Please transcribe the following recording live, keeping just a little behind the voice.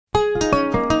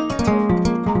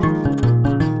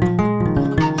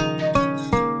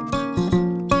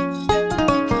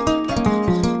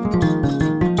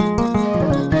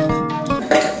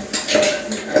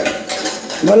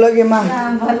भल के माँ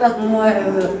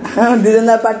दी जन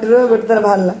पार्टी गोटे थर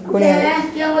बाहर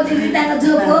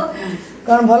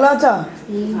कौन भल अच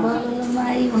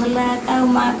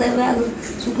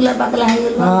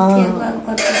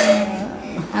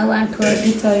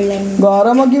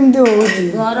गरम केमती हो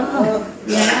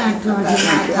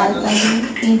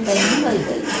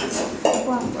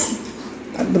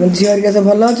तुम झी हरिका सब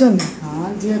भल अच्छा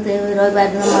झील तो रविवार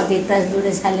दिन मत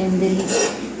जोड़े सालेन देली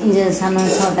इंजेक्शन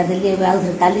 6टा देली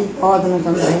काली पदन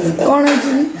कौन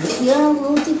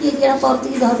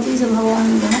धरती से भगवान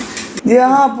जी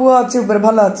हाँ पुओ अच्छी ऊपर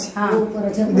भल अच्छी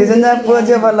दिजन जा पुओ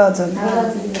झी भल अच्छा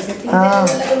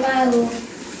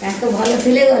भल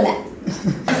थे गला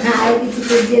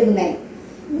ना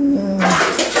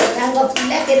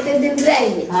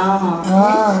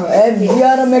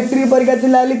झीर मैट्रिक परीक्षा थी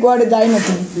कड़े जाई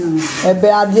नथी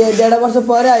आज 1.5 वर्ष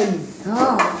पर आईली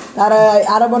तार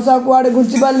आर वर्ष कड़े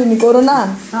घुंची पार्ली कोरोना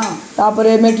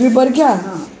मैट्रिक परीक्षा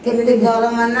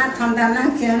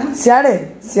सियाड़े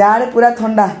सियाड़े पूरा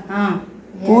ठंडा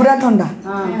पूरा ठंडा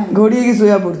घोड़ी की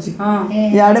सोया पड़ी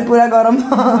इे पूरा गरम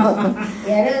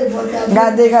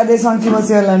गाधे गाधे संखी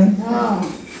बसी गलानी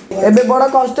एबे बड़ा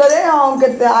कष्ट रे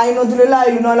केते आई नथुले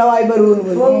आइलु नला आई परु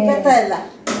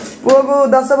पुओ को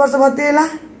 10 वर्ष भर्ती हैला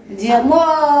झियो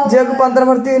को 15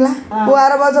 भर्ती हैला पुओ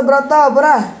 8 वर्ष व्रत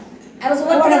परा आरो सब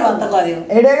व्रत करियो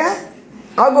एडेगा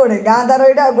आ गोडे गां दार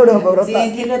एडा गोडे हो व्रत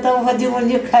थिले त भजी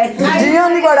भजी खाइ जियो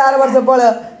नि गोडे 8 वर्ष पळे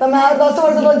तमे आ 10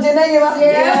 वर्ष बचे नै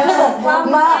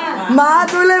मां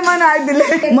तुले मन आई दिले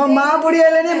मां बुढ़ी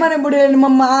हेलेनी माने बुढ़ी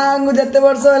मां को जते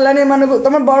वर्ष हेलानी माने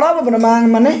तमे बड़ हो मां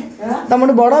माने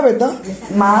तमे बड़ हो तो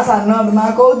मां सान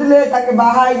मां कहउदिले ताके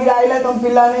बाहा आइ आइला तम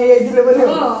पिला नै आइदिले बोली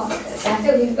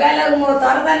ताके विपाला मो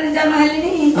तरदानी जन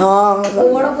हेलिनी हां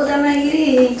बड़ पूजा नागिरी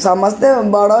समस्त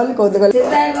बड़ होली कहते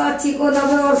सेता अछि को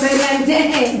 90 वर्ष हेलानी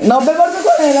 90 वर्ष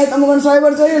को हेला तम कोन 100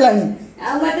 वर्ष हेलानी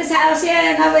आ मते सासे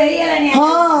 90 हेलानी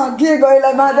हां के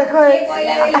कहला बा देखो के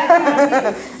कहला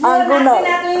आंगु ना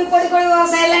कोड़ी कोड़ी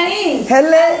वर्ष हेलानी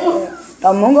हेले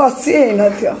तमको 80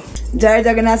 नथियो जय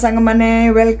जगन्नाथ संग माने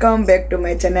welcome back to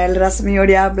my channel Rashmi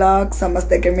Odia blog समस्त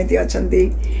केमिति अछंती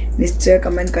निश्चय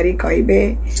कमेंट करी कहबे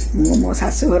मो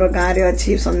सासु घर गाँ रे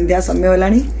अछि संध्या समय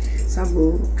होलानी सब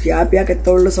खिया पिया के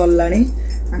तोड़ सरलानी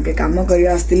आके काम करी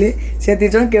आस्तिले से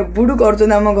तीजन केबुडू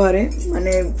करछन हम घरे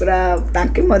माने पूरा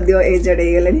ताके मध्य एजेड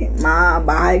हे गेलेनी मां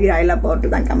बाहा के आइला पर तो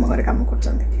ताके काम घरे काम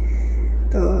करछन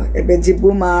तो एबे जिबु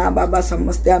मां बाबा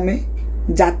समस्त आमे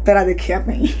यात्रा देखिया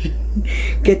पई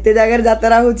केते जगह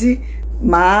यात्रा होची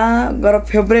माँ गर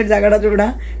फेवरेट जगह जोड़ा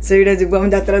से जीव हम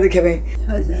यात्रा देखा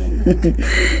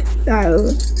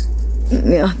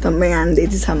तमें आन दे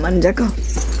सामान जाक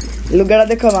लुगाड़ा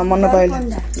देख मन पहले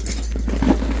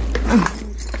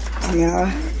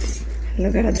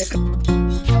लुगाड़ा देख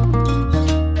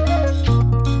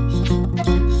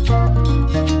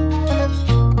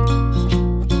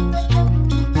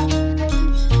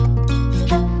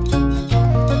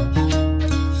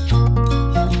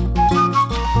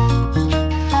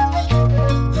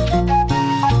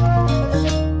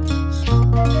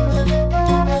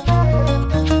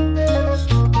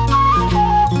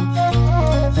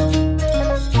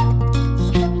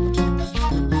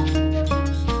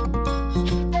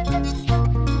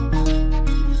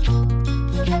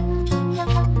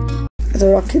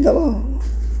रखीदब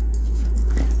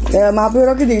माँ पे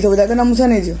रखीदे सब जाक ना मुसा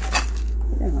नहीं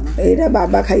यहाँ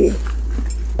बाबा खाइए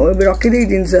रखीदे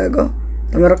जिनस आग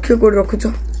तुम रख कौट रखुच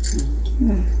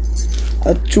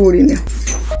चूड़ी ने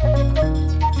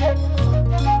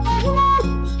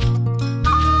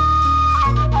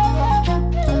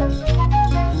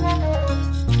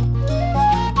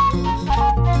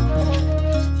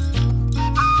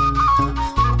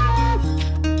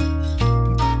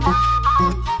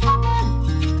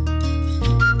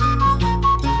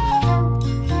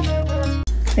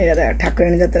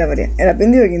ठाकुराणी यात्रा करा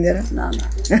पिंधिब कि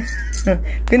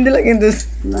पिंधिल कि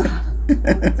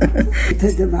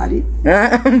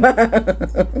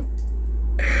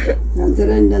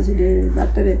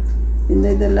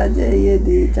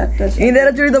इंदार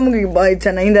चूड़ी तुमको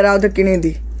इच्छा ना इंदार आउ किणी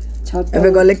दी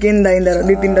गले किन दा इंदार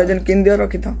 2-3 डजन किन दियो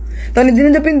रखी था तो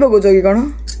दिन पिंध पकाउछ कि कौन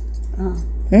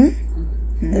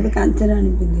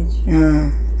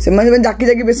से जाकी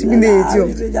जाकी बेसी पिंधे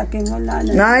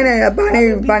नाई नाई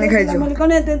पानी खाई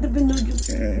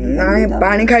नाई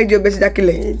पानी खाई बेसी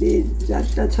जाकिले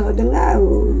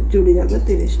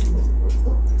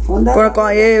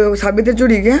ये साबित्री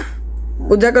चूड़ी क्या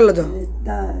पूजा कल तो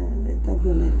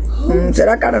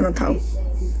सेरा काढ़ न था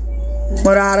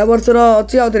मोर 8 वर्ष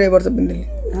अच्छी आउ थे वर्ष पिंधि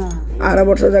 8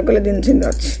 वर्ष जाक दिन छिंद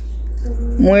अच्छी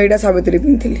मुझा साबित्री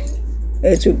पिंधि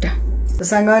ए चूड़ीटा तो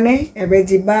सांगने एबे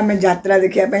जिबा हमें यात्रा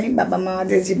देखिया पई बाबा माँ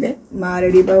दे जिबे माँ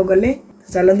रेडी पाऊ गले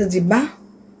चलते जिबा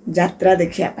यात्रा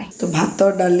देखिया पई तो भात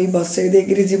डाली बसई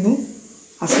देकरी जिबू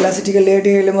आसला से लेट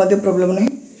हेले प्रोब्लेम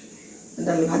नहीं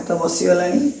डाली भात बसी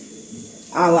गलानी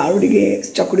आलू टे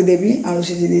चकुड़ी देवी आलू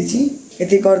सीझी देती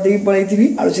ये करदे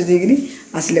पलैथी आलू सीझेकरी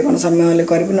आसिले कौन समय हेल्ले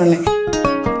करी ना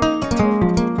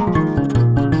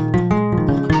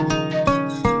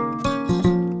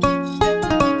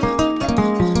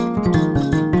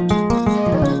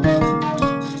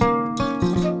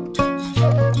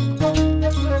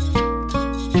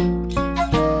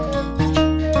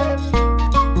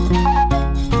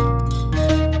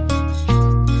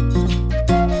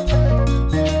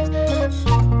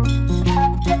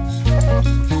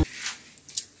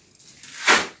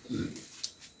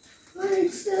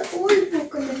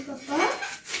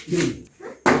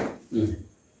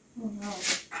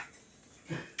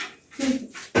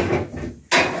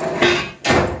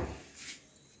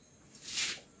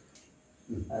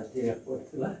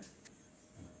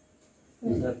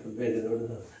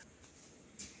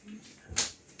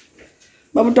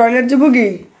बाबू टॉयलेट जीवु कि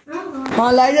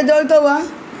हाँ लाई जा जल तो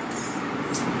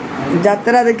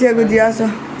यात्रा देखिए दियास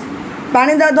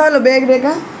पानी दा धल बैग रे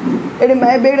का एडी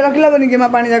बैग रखला बनी कि मां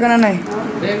पानी जाकना नहीं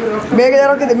बैग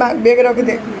रख दे बैग रख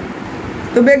दे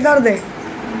तू बैग धर दे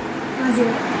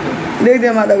देख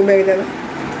दे माता को बैग दे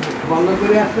बंद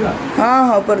कर आसला हां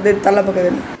हां ऊपर दे ताला पका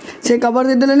दे से कवर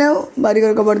दे देले ने बारी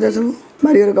कर कवर दे सब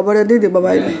बारी कर कवर दे दे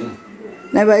बाबा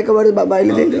नहीं भाई कवर बाबा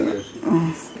दे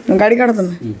दे गाड़ी काट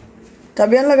तुम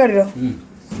चाबी आनला गाड़ी रो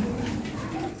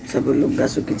सब लुगा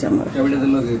सुखी चामर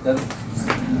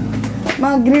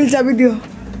माँ ग्रिल चाबी दियो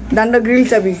दांडा ग्रिल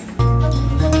चाबी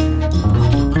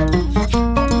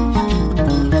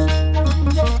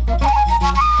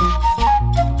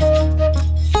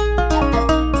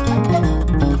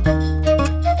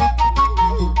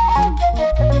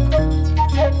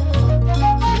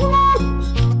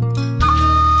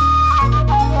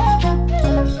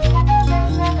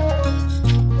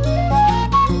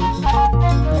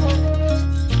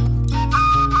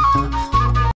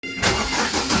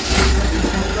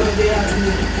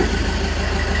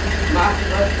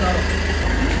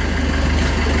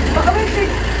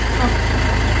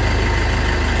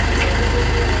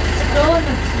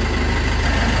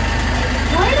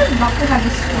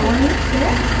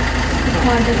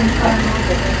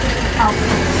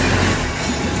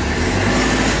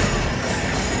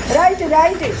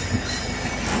right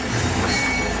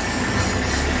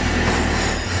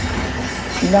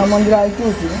राम मंदिर आई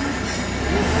क्यों थी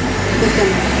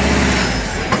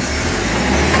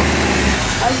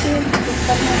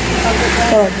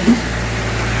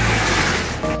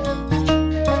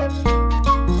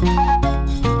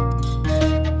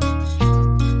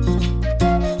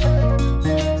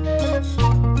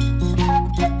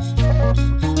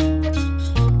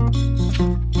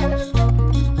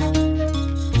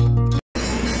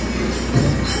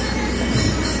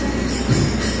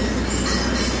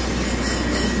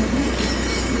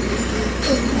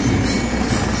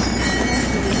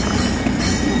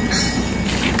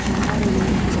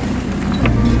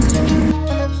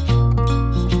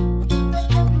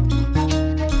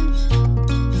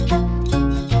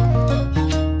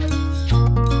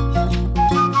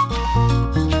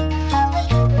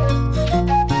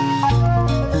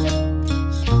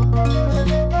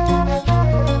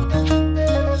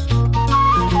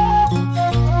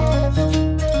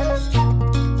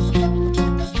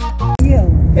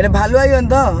एरे भालू आई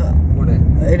तो कोडे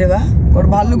एरे बा कोड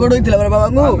भालू कोड होइतिला बाबा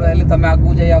को रहले तमे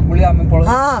आगु जाई आगुली हमें पळ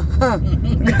हां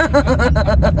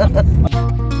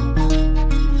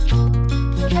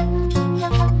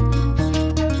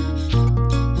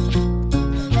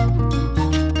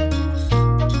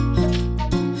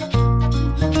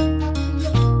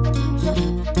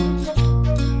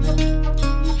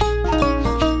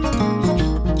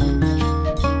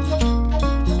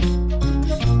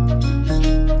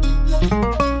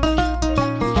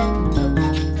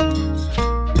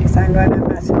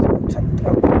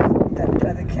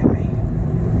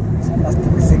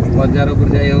बाजार ऊपर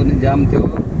जाए होनी जाम थे वो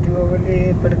बोले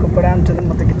पड़ को पड़ाम चल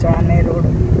मत के चढ़ाने रोड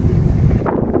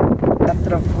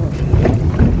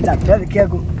छत्रपुर यात्रा देखिया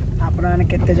को आपण माने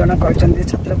केते जण कहचंदी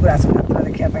छत्रपुर आस यात्रा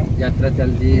देखिया पई यात्रा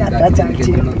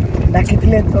चलजी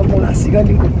डाकिथिले तो मु आसी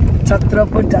गली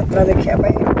छत्रपुर यात्रा देखिया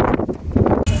पई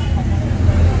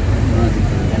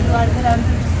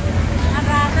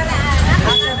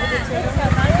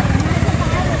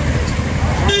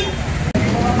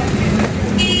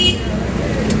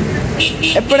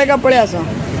एपड़े का पड़े आस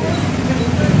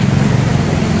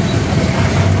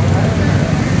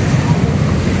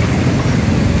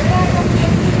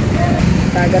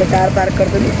आगे कार पार्क कर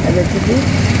देली देखी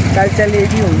गाड़ी चली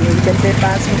ये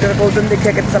 5 मीटर कहते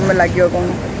देखिए के समय लगे कौन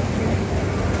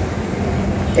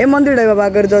ए मंदिर बाबा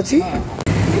आगर जो अच्छी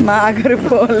माँ आगर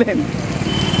बोले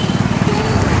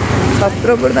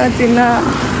छत्रपुर चिन्ह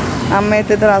आम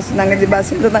एत थर आसू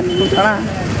जा जना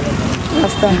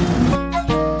रास्ता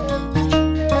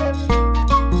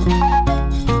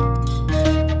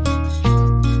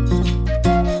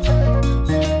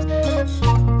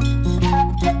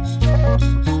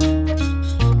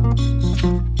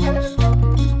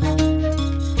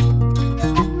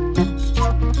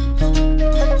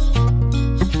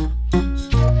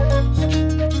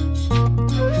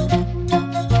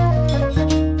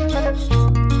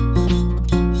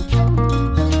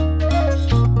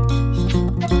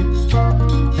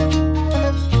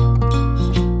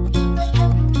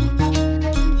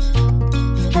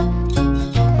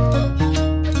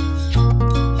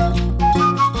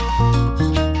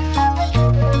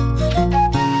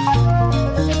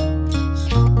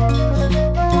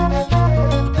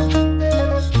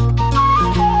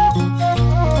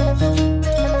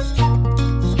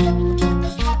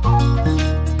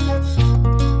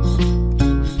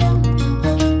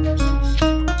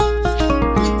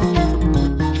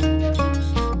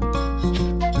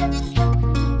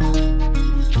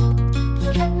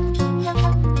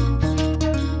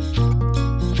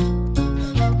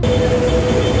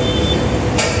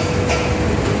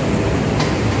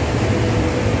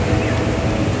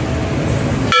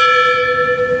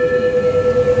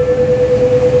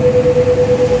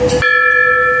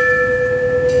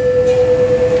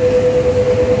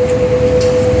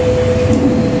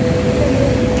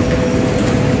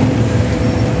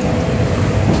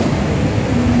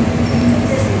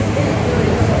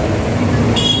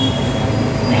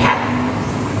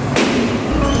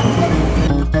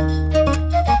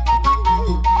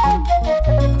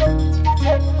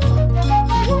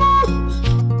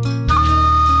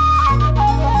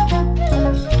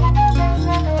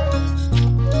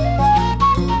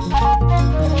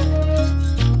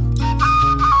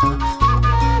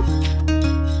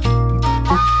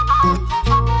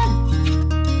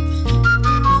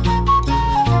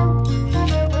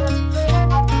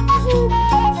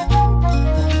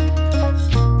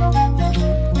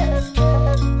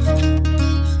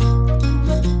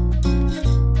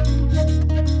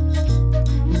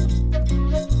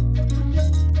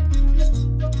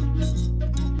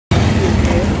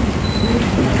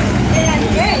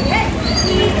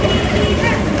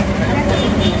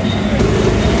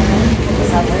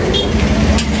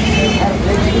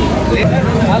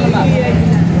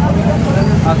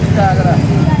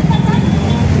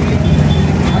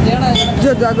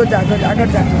जो जागो जागो जागो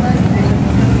जागो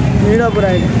नीड़ा पूरा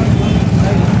है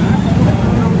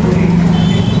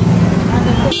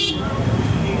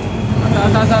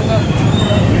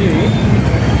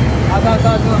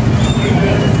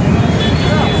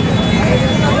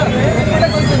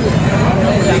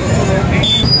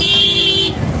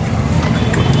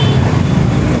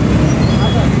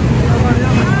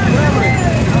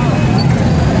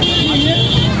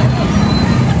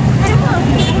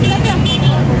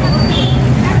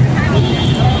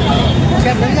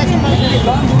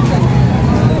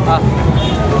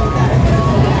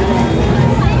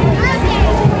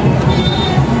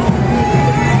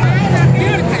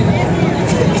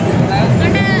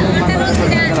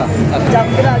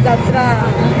जात्रा जात्रा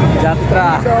यात्रा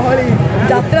गहली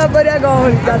जात्रा परिया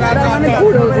गहली जात्रा माने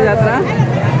कोड होची यात्रा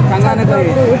सांगाने कहि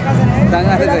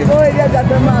सांगाने कहि को एरिया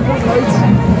जात्रा में आगु होई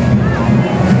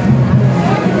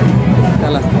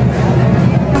चला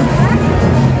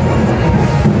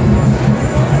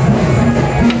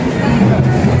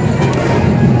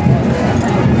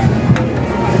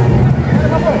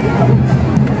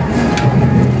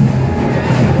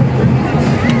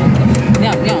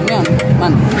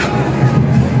Man.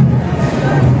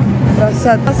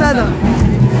 Prasad. Prasad.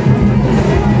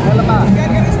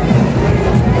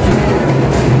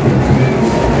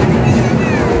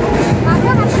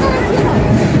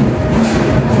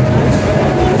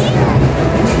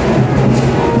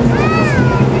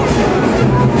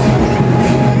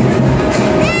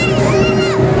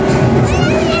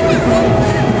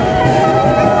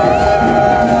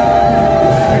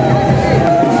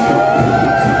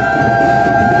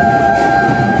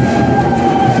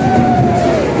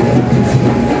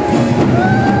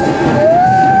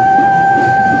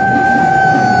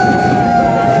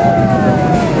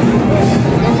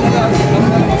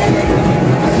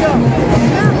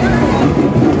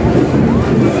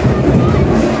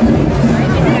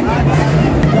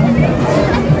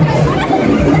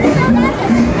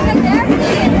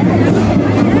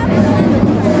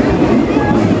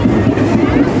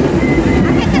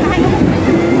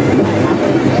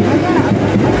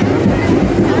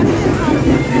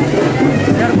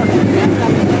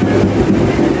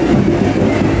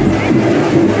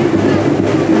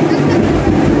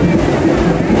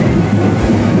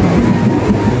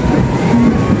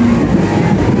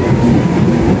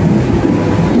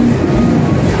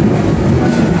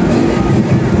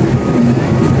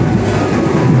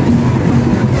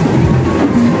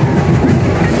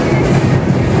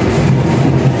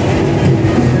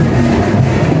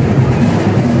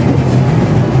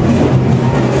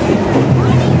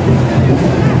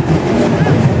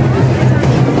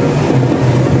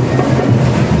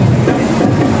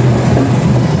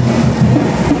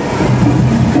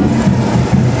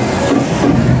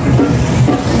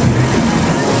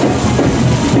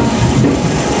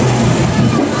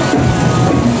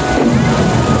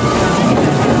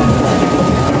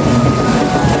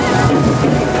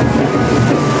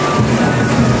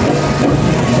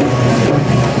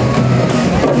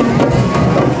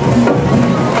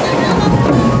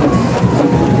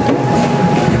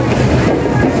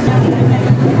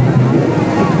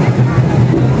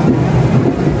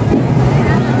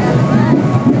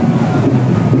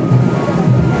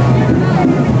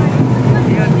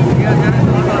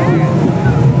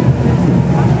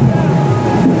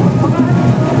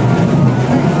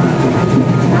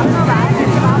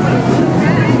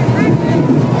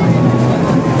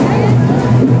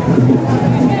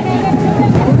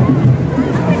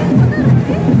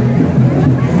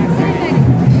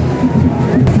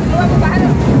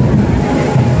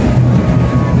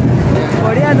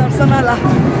 बढ़िया दर्शन है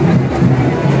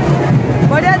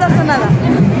बढ़िया दर्शन है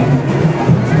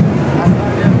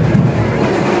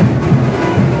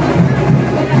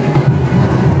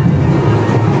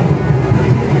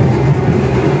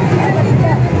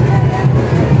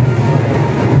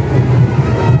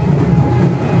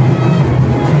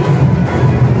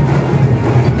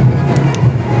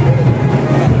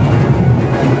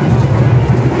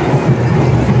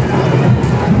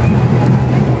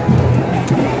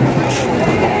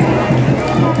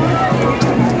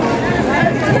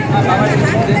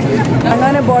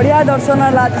बढ़िया दर्शन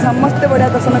है समस्ते बढ़िया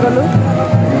दर्शन कलु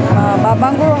बाबा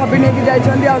को हबी नहीं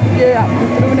जाइए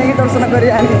नहीं दर्शन कर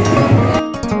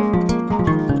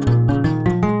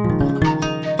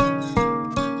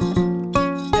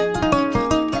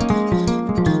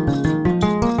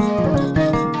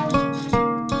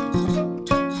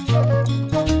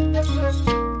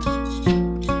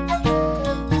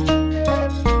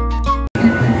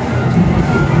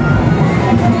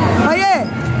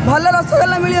भल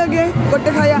रसगोला मिले कि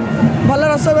गोटे खाया भल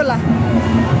रसगोला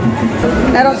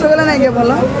ना रसगोला नहीं क्या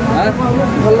भल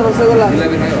भल रसगोला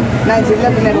ना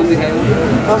जिलापी नहीं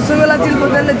रसगोला चिल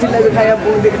पचारे जिलापी खाया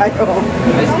बहुत खाए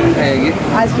आइसक्रीम खाएगी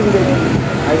आइसक्रीम दे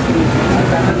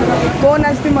कौन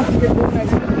आइसक्रीम मत कौन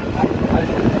आइसक्रीम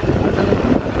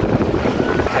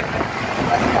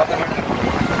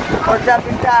खजा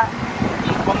पिठा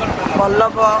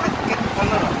बल्लभ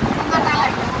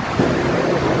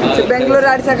बेंगलोर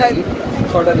आड़ से खाई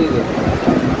 6टा दिए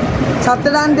 7टा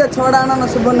आन दियो 6टा आना न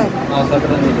शुभ नहीं हां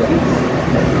 7टा दियो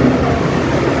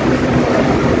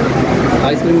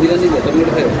आइसक्रीम दिला नहीं तुम लोग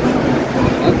खाओ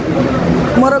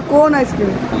मोर कौन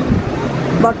आइसक्रीम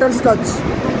बटर स्कॉच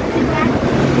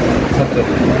 7टा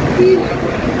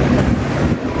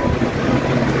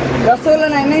रसगोला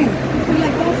नहीं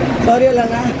सॉरी होला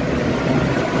ना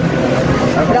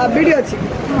राबिडी अछि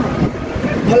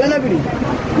भल राबिडी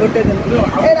गोटे दिन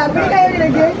ए राबिडी खाए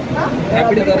देखिए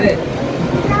राबिडी करे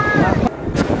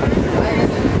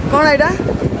कौन आइडा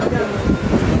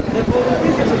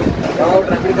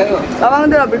राबिडी खायो बाबा हम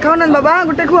राबिडी खाओ ना बाबा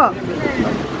गोटे खुआ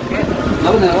ना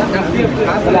ना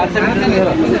लास्ट टाइम नहीं हो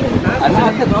अच्छा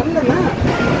अच्छा दोन ना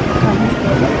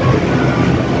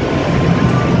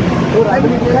तो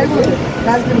राबिडी खाइबो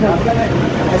लास्ट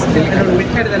दिन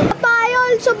मिठाई दे buy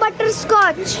also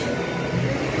butterscotch.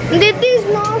 That is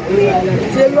not real.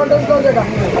 Cell butterscotch এটা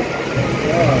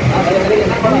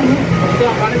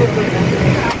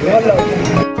ভালো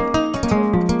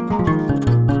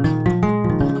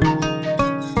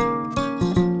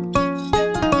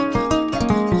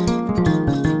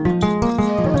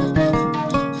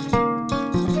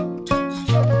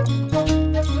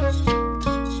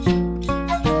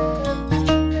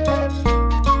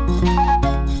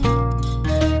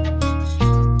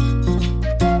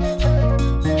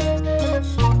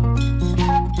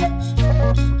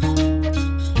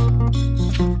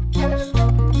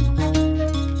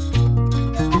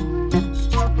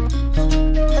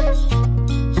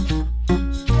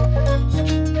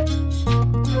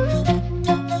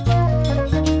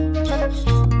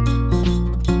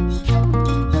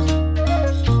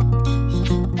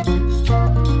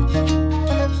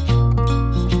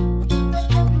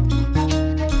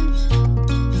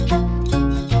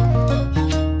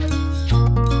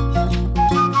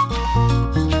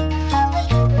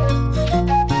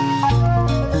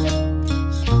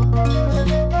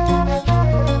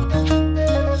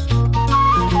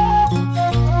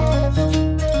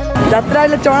यात्रा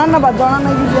चना ना चना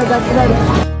नहीं यात्रा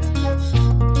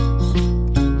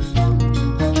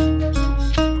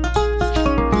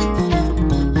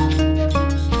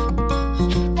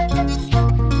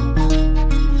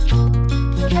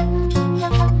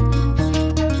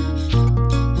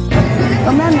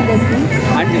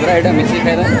आंटी बरा एटा मिसी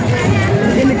खाइरा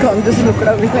इने कम जस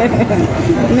लुकड़ा भी है ने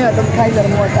तो खाई जर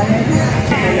मोटा है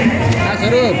हां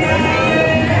स्वरूप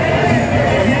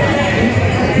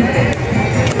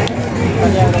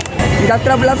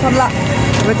यात्रा बला सरला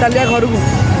अब चलिया घर को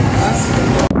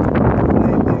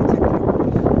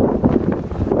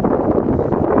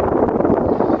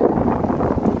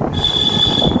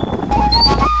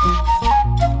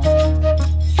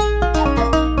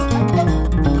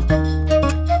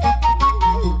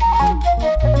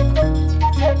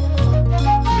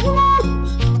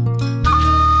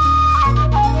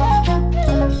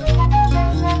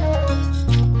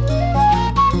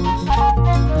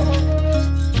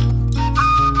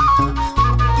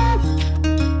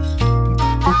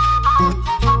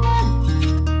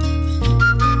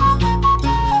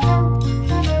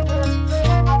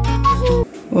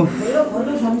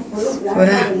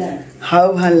पूरा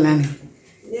हाउ बाहरलानी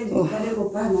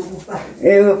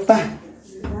ए बापा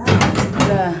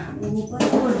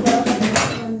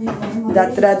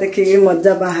यात्रा देखिए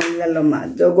मजा बाहर मा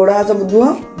जो गोड़ा सब धुओ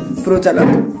प्रो चलो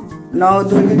न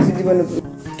धुई जीवन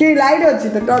कि लाइट अच्छी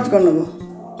तो टच कर नब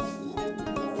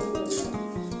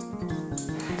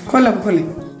खोल खोले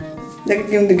देख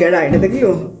केमती गेड़ा एटा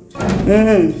देखियो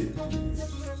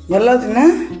भल अच्छी ना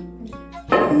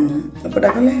उपटा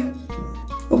खोले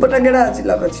उपटा गेड़ा अच्छी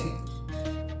लग अच्छी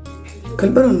खोल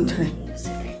पार छाड़े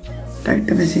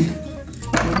टाइट बेसी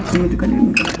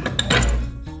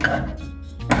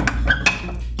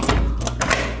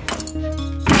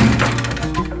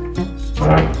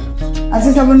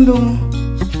आसे साबुन दूँ